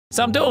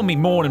So I'm doing me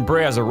morning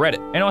browse of Reddit,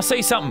 and I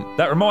see something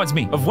that reminds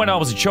me of when I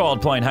was a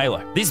child playing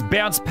Halo. This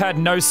bounce pad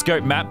no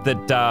scope map that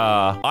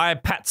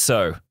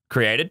iPatso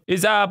created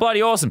is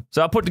bloody awesome.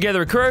 So I put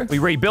together a crew, we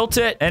rebuilt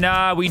it,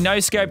 and we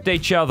no-scoped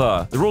each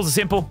other. The rules are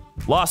simple.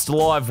 Last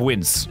alive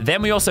wins.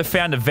 Then we also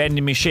found a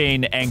vending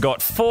machine and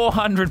got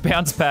 400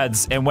 bounce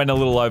pads and went a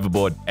little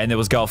overboard. And there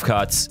was golf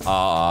carts,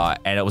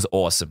 and it was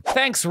awesome.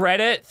 Thanks,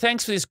 Reddit.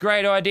 Thanks for this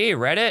great idea,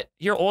 Reddit.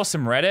 You're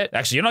awesome, Reddit.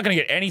 Actually, you're not gonna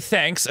get any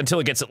thanks until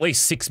it gets at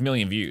least 6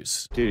 million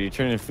views. Dude, you're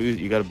turning food.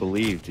 You gotta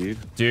believe, dude.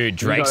 Dude,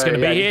 Drake's gonna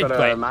be here. You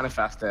gotta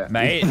manifest it,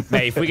 mate.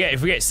 If we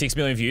get 6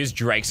 million views,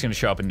 Drake's gonna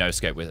show up in no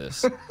scope with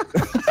us.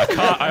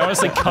 I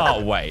honestly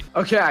can't wait.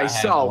 Okay,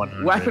 so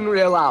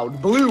weaponry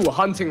allowed: blue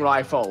hunting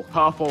rifle,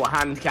 purple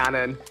hand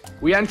cannon.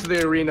 We enter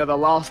the arena. The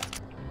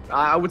last,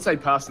 I would say,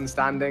 person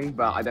standing,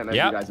 but I don't know if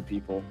you guys are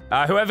people.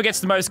 Whoever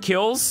gets the most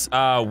kills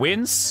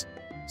wins.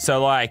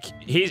 So like,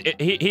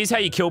 here's how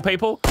you kill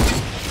people.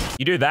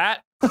 You do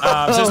that. So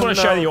I just want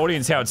to show the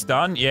audience how it's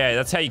done. Yeah,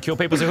 that's how you kill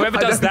people. So whoever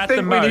does that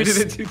the most, we needed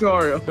a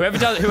tutorial. Whoever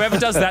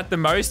does that the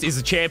most is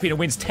the champion and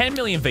wins 10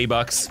 million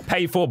V-Bucks,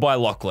 paid for by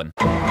Lachlan.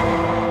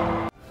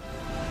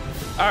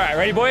 All right,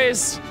 ready,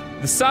 boys?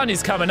 The sun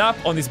is coming up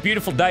on this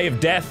beautiful day of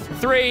death.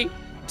 3,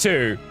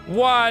 2,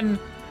 1.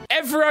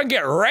 Everyone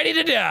get ready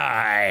to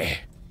die.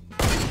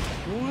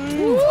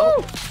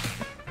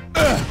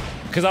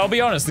 Because I'll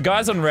be honest, the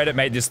guys on Reddit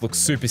made this look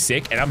super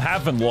sick, and I'm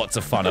having lots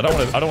of fun. I don't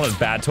want to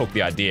bad talk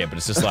the idea, but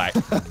it's just like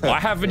I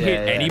haven't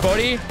hit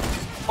anybody.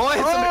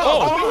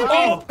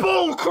 Oh,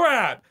 bull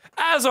crap!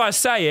 As I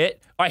say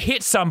it, I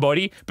hit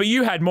somebody, but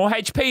you had more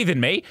HP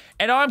than me,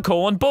 and I'm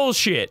calling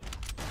bullshit.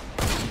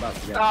 Oh,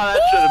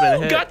 that should have been a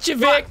hit. Gotcha,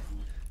 Vic.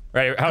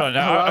 Right, hold on.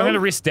 I'm gonna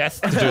risk death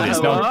to do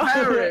this. No.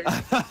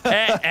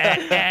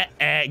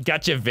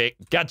 Gotcha, Vic.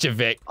 Gotcha,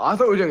 Vic. I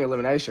thought we were doing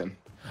elimination.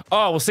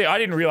 Oh, well, see, I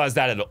didn't realize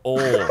that at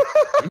all.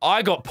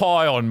 I got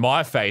pie on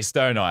my face,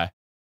 don't I?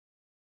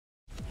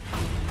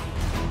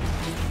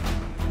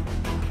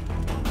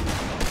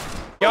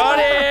 Got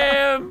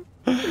him!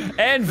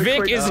 And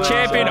Vic is the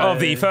champion of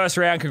the first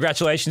round.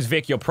 Congratulations,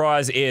 Vic. Your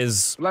prize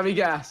is... Let me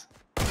guess.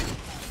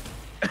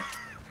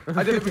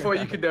 I did it before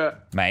you could do it.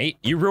 Mate,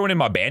 you ruining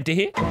my banter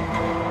here?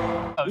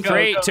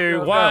 3,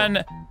 2,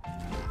 1.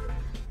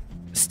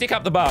 Stick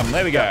up the bum.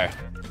 There we go.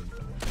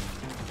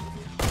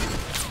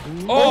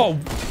 Oh,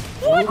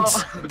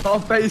 what? Our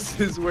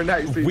faces were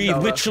next to each other. We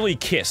literally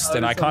kissed,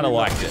 and I kind of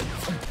liked it.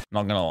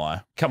 Not gonna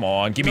lie. Come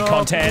on, give me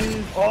content.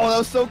 Please. Oh, that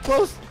was so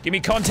close. Give me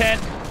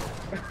content.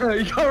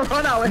 You gotta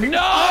run out.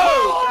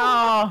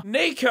 No!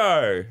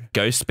 Nico!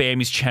 Go spam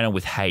his channel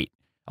with hate.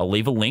 I'll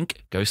leave a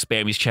link. Go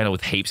spam his channel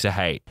with heaps of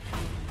hate.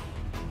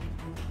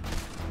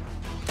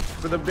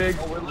 For the big,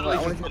 I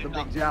want to hit the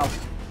big joust.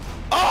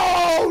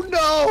 Oh,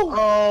 no!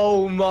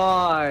 Oh,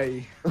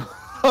 my.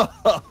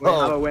 We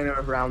have a winner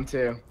of round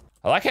 2.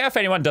 I like how if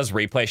anyone does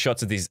replay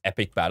shots of these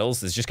epic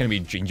battles, there's just going to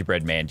be a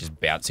gingerbread man just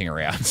bouncing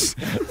around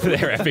for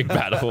their epic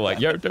battle. Like,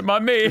 yo, don't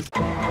mind me.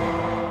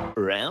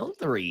 Round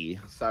 3.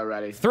 So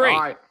ready. 3,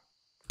 right.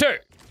 2,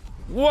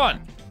 1.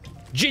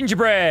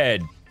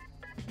 Gingerbread.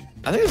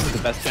 I think this is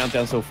the best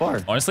countdown so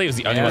far. Honestly, it was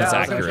the only one that's I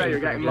was gonna say, you're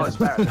accurate. getting much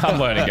better.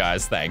 I'm learning,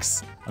 guys.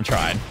 Thanks. I'm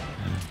trying.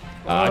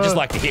 I just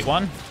like to hit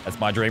one. That's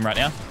my dream right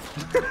now.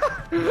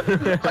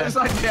 I just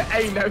like to get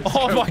a no.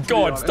 Oh my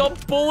god,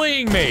 stop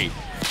bullying me.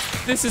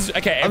 This is,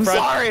 okay, I'm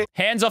sorry.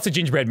 Hands off to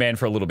Gingerbread Man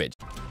for a little bit.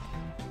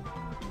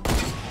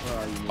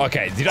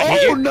 Okay, did I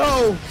hit you? Oh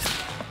no!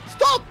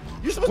 Stop!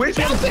 You're supposed Which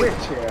to be one's bouncing.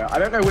 which here? I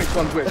don't know which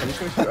one's which. I'm just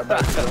gonna shoot a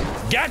back.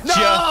 Gotcha!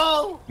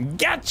 No!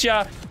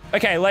 Gotcha!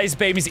 Okay,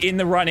 LazarBeam is in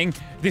the running.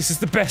 This is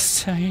the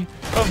best day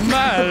of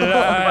my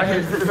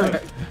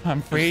life.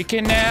 I'm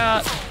freaking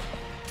out.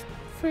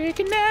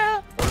 Freaking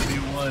out.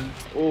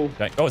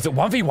 1v1. Oh, is it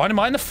 1v1? Am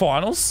I in the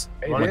finals?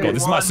 Oh my god,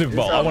 this is my Super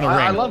Bowl. I want a ring.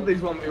 I love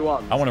these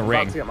 1v1s. I want a I'm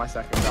ring. about to get my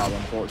second dub,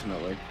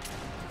 unfortunately.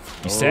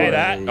 You say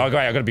that? Oh,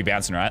 great, I gotta be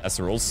bouncing, right? That's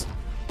the rules.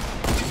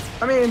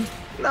 I mean,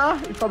 nah,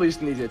 you probably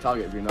just need to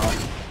target if you're not.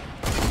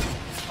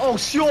 Oh,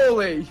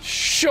 surely!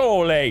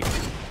 Surely!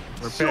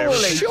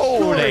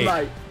 Surely,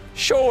 mate.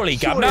 Surely,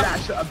 Governor! Surely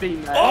that should have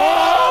been there.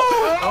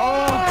 Oh!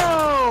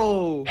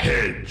 Oh!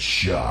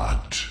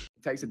 Headshot.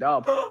 Takes a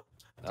dub.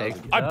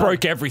 I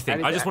broke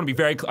everything. I just want to be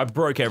very clear. I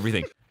broke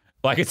everything.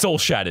 Like, it's all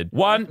shattered.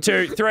 1,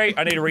 2, 3.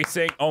 I need to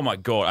resync. Oh my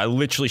god, I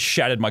literally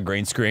shattered my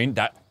green screen.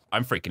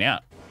 I'm freaking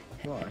out.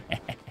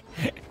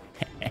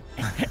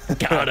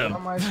 Got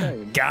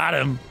him. Got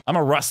him. I'm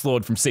a Rust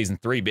Lord from season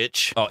 3,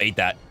 bitch. Oh, eat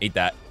that. Eat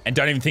that. And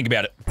don't even think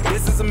about it.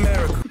 This is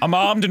America. I'm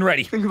armed and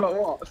ready. Think about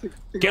what?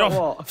 Get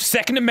off.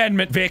 Second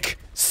Amendment, Vic.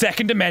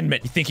 Second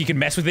Amendment. You think you can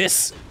mess with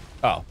this?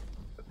 Oh.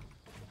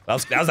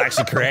 That was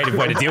actually a creative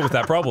way to deal with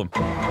that problem.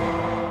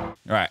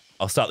 All right,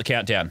 I'll start the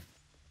countdown.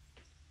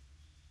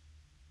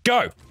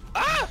 Go.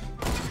 Ah!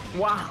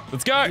 Wow.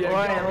 Let's go.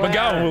 Yeah, We're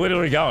going. We're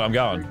literally going. I'm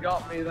going. You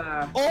got me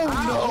there. Oh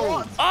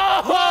no!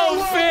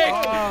 Oh, Vic!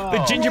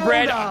 The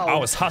gingerbread. no. I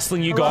was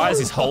hustling you guys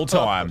this whole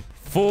time.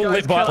 Full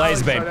lit by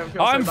Guys, LazarBeam. I don't feel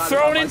so I'm bad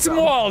throwing about in some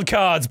myself. wild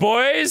cards,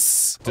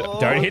 boys.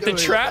 Don't hit the do it.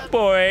 trap,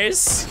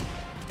 boys.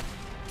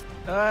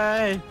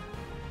 Hey.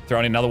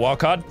 Throwing in another wild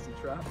card. It's a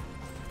trap.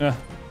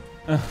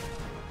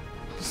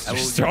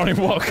 Just throwing in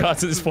wild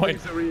cards at this point.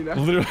 This arena.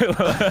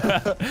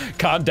 Literally.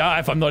 Can't die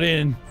if I'm not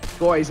in.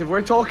 Boys, if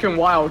we're talking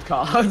wild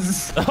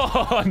cards.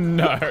 Oh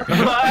no.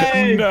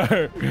 Hey.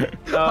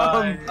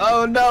 No.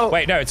 Oh no.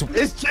 Wait, no, it's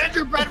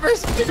gingerbread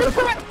versus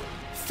gingerbread.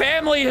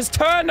 family has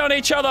turned on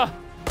each other.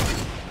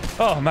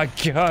 Oh my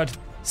god. Did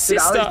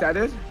Sister. Alex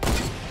dead?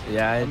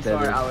 Yeah, I I'm did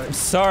sorry, it. I'm Alex.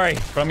 sorry,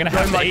 but I'm gonna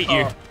have to eat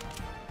you.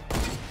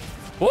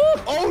 Woo!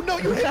 Oh no,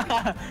 you hit.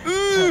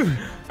 Ooh.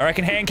 I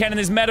reckon hand cannon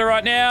is meta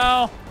right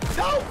now.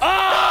 No.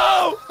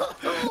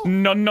 Oh!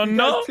 No, no,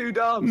 no. That's 2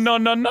 dubs. No,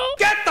 no, no.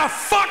 Get the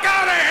fuck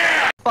out of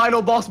here!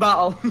 Final boss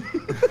battle.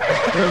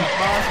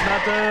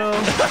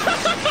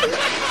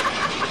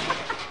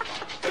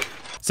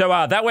 So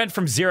that went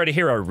from 0 to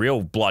hero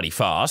real bloody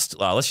fast.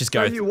 Let's just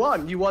go. So you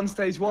won. You won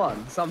stage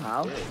 1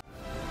 somehow. All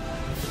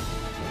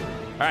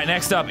right,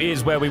 next up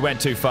is where we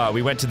went too far.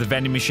 We went to the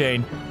vending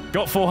machine,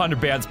 got 400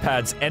 bounce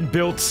pads, and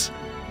built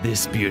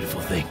this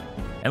beautiful thing.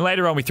 And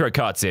later on, we throw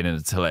carts in, and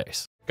it's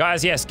hilarious.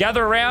 Guys, yes,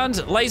 gather around.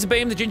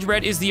 LazarBeam, the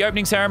gingerbread, is the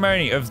opening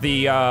ceremony of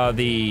the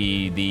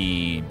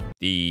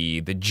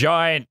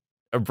giant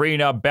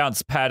arena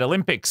bounce pad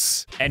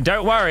Olympics. And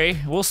don't worry,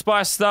 we'll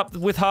spice it up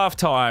with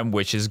halftime,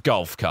 which is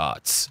golf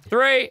carts.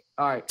 3,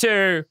 All right.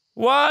 2,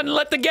 1,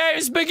 let the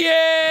games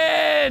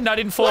begin! I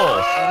didn't fall.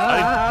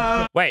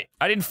 Wait,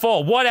 I didn't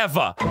fall.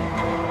 Whatever.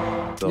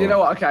 You know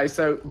what? Okay,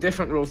 so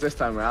different rules this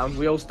time around.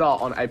 We all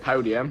start on a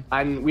podium,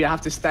 and we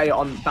have to stay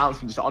on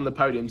bouncing just on the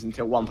podiums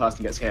until one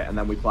person gets hit, and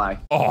then we play.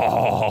 Oh,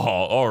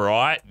 all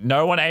right.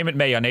 No one aim at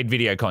me. I need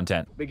video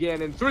content.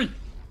 Begin in 3,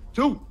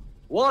 2,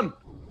 1.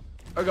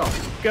 Go.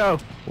 Go.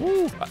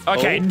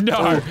 Okay,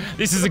 no.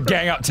 This is a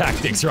gang up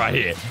tactics right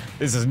here.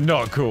 This is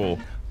not cool.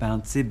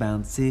 Bouncy,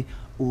 bouncy.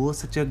 Oh,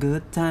 such a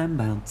good time.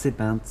 Bouncy,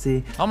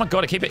 bouncy. Oh my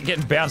god, I keep getting It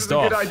was bounced a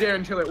good off. idea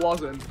until it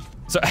wasn't.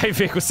 So, hey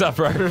Vic, what's up,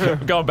 bro?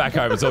 I'm going back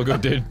home. It's all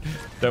good, dude.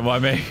 Don't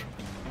mind me.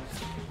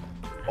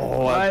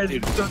 Oh,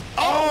 dude.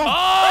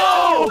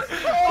 Oh!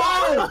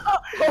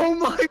 Oh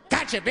my!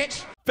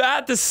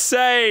 At the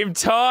same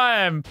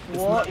time.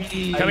 What?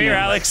 Come here,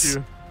 Alex.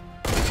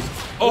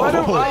 Why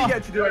don't Oh, I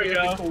get to do any of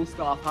the cool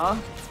stuff, huh?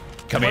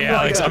 come here,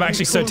 Alex. I'm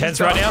actually so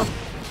tense right now.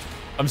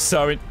 I'm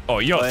so in. Oh,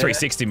 you're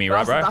 360 me,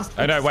 right, bro? That's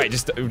Oh no, wait,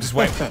 just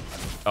wait.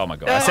 Oh my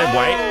god, I said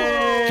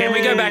wait. Can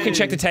we go back and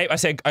check the tape? I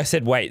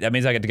said wait. That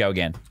means I get to go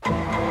again.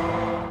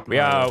 We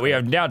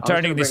are now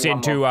turning this bring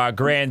one into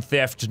Grand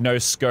Theft No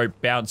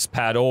Scope Bounce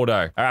Pad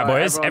Auto. All right,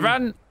 boys,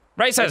 everyone,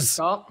 races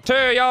Stop.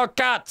 to your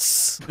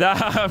cuts.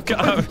 I'm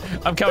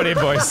coming in,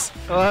 boys.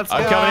 Let's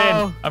I'm go.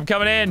 coming in. I'm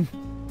coming in.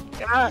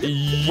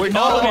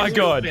 Oh my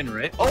god.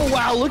 Oh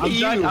wow, look at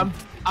you.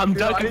 I'm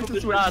Dude, I ducking need from to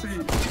the switch shots.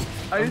 seats.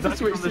 I need to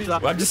switch seats.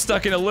 I'm just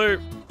stuck in a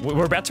loop.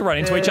 We're about to run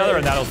into each other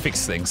and that'll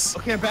fix things.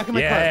 Okay, I'm back in my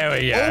Yeah, car. there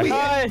we go. Oh,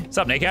 yeah. What's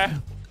up, Nico?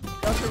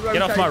 Get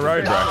Get off my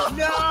road, bro.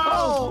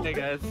 No! Hey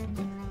guys.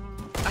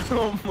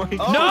 Oh my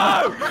god.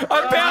 No!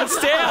 I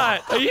bounced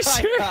out! Are you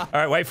serious? All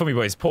right, wait for me,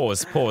 boys.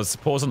 Pause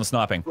on the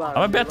sniping.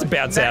 I'm about to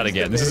bounce out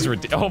again. This is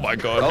ridiculous. Oh my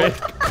god.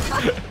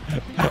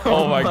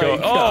 Oh my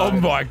god. Oh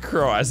my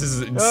Christ. This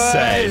is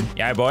insane.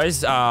 Yeah,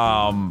 boys.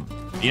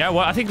 You know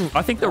what? I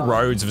think the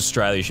roads of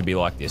Australia should be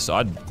like this.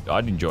 I'd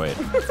enjoy it.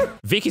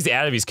 Vic is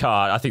out of his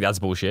car. I think that's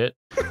bullshit.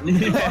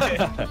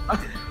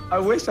 I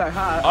wish I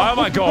had. Oh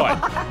my god.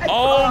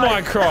 Oh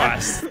my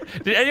Christ.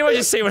 Did anyone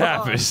just see what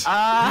happened?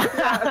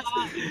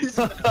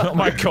 Oh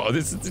my god,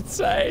 this is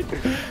insane.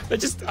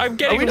 I'm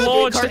getting not doing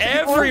launched cards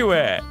anymore?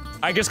 everywhere.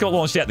 I just got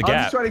launched out the I'm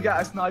gap. just trying to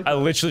get a sniper. I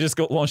literally just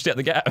got launched out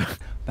the gap.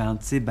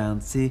 Bouncy,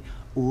 bouncy.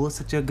 Oh,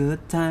 such a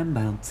good time.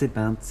 Bouncy,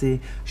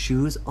 bouncy.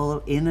 Shoes all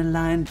in a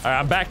line. All right,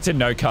 I'm back to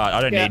no cart. I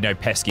don't need no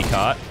pesky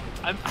cart.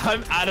 I'm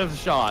out of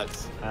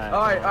shots. All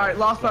right.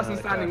 Last person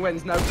standing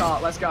wins. No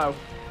cart. Let's go.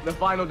 The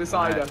final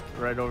decider.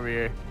 Right over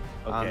here.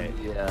 Okay.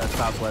 Yeah,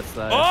 southwest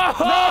side.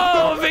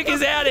 Oh, Vic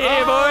is out of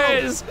here,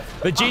 boys.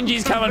 The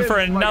Gingy's coming for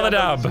another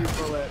dub.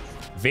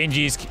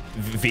 Vingy's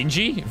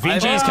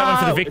coming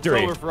for the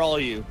victory. It's over for all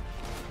of you.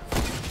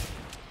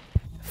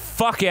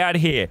 Fuck out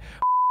of here.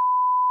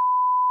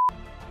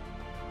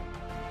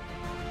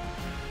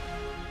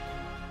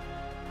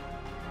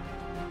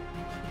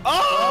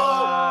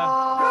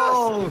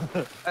 Oh!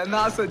 And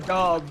that's a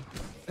dub.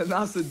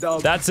 That's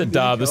a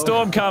dub. The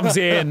storm comes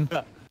in.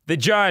 The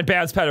giant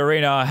bounce pad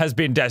arena has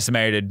been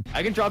decimated.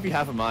 I can drop you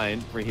half of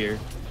mine right here.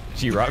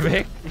 Is you right,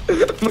 Vic?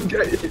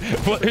 Okay.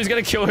 Who's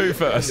gonna kill who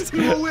first?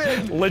 Who will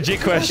win?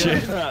 Legit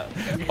question.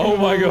 Oh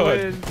my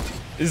god.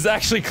 This is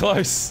actually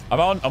close. I'm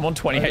on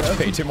 20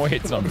 HP. 2 more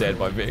hits and I'm dead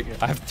by Vic.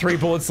 I have 3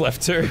 bullets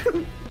left too.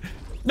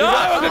 No,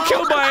 I got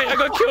killed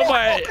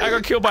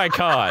by a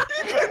cart.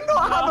 You could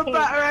not have a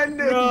better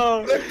ending.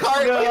 No. The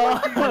cart.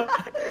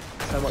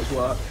 So much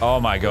work. Oh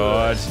my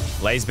god.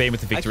 LazarBeam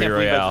with the victory can't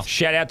believe royale. that's-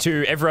 Shout out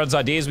to everyone's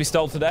ideas we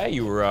stole today.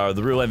 You were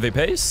the real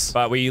MVPs.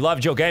 But we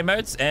loved your game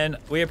modes and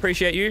we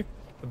appreciate you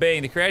for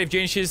being the creative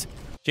geniuses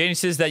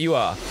that you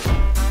are.